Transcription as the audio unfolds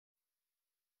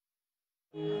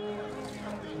That's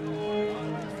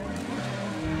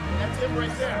him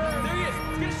right there. There he is.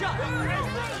 Let's get a shot.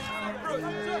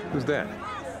 Who's that?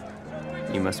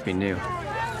 You must be new.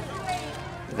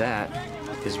 That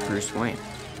is Bruce Wayne.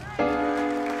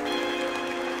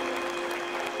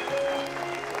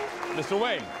 Mr.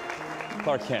 Wayne.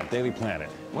 Clark Kent, Daily Planet.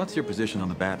 What's your position on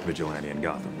the Bat Vigilante in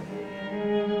Gotham?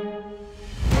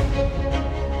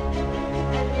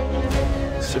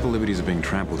 Civil liberties are being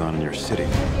trampled on in your city.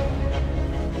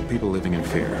 People living in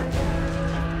fear.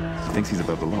 He thinks he's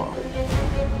above the law.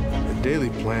 The Daily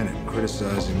Planet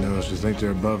criticizing those who think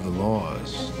they're above the law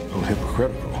is a little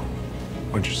hypocritical.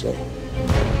 What'd you say?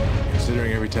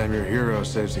 Considering every time your hero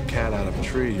saves a cat out of a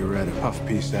tree, you read a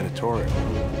puff-piece editorial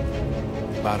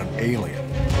about an alien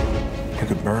who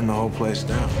could burn the whole place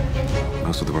down.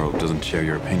 Most of the world doesn't share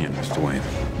your opinion, Mr. Wayne.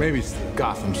 Maybe it's the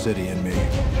Gotham City in me.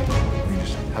 We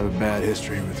just have a bad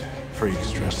history with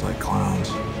freaks dressed like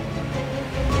clowns.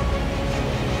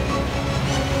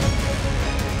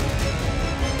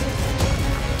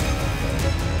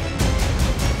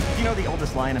 You know the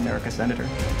oldest lie in America, Senator?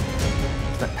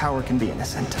 Is that power can be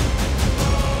innocent.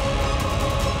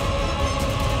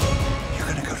 You're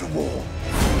gonna go to war.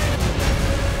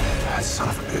 That son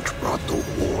of a bitch brought the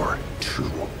war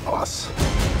to us.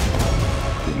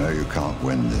 You know you can't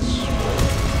win this.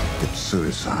 It's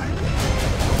suicide.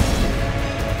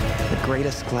 The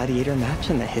greatest gladiator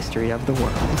match in the history of the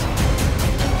world.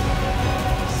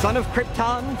 Son of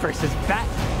Krypton versus Bat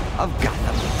of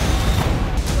Gotham.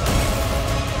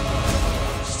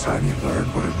 It's time you learn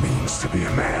what it means to be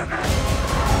a man.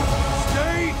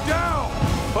 Stay down!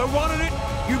 If I wanted it,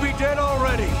 you'd be dead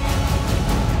already.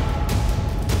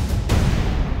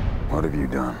 What have you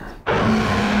done?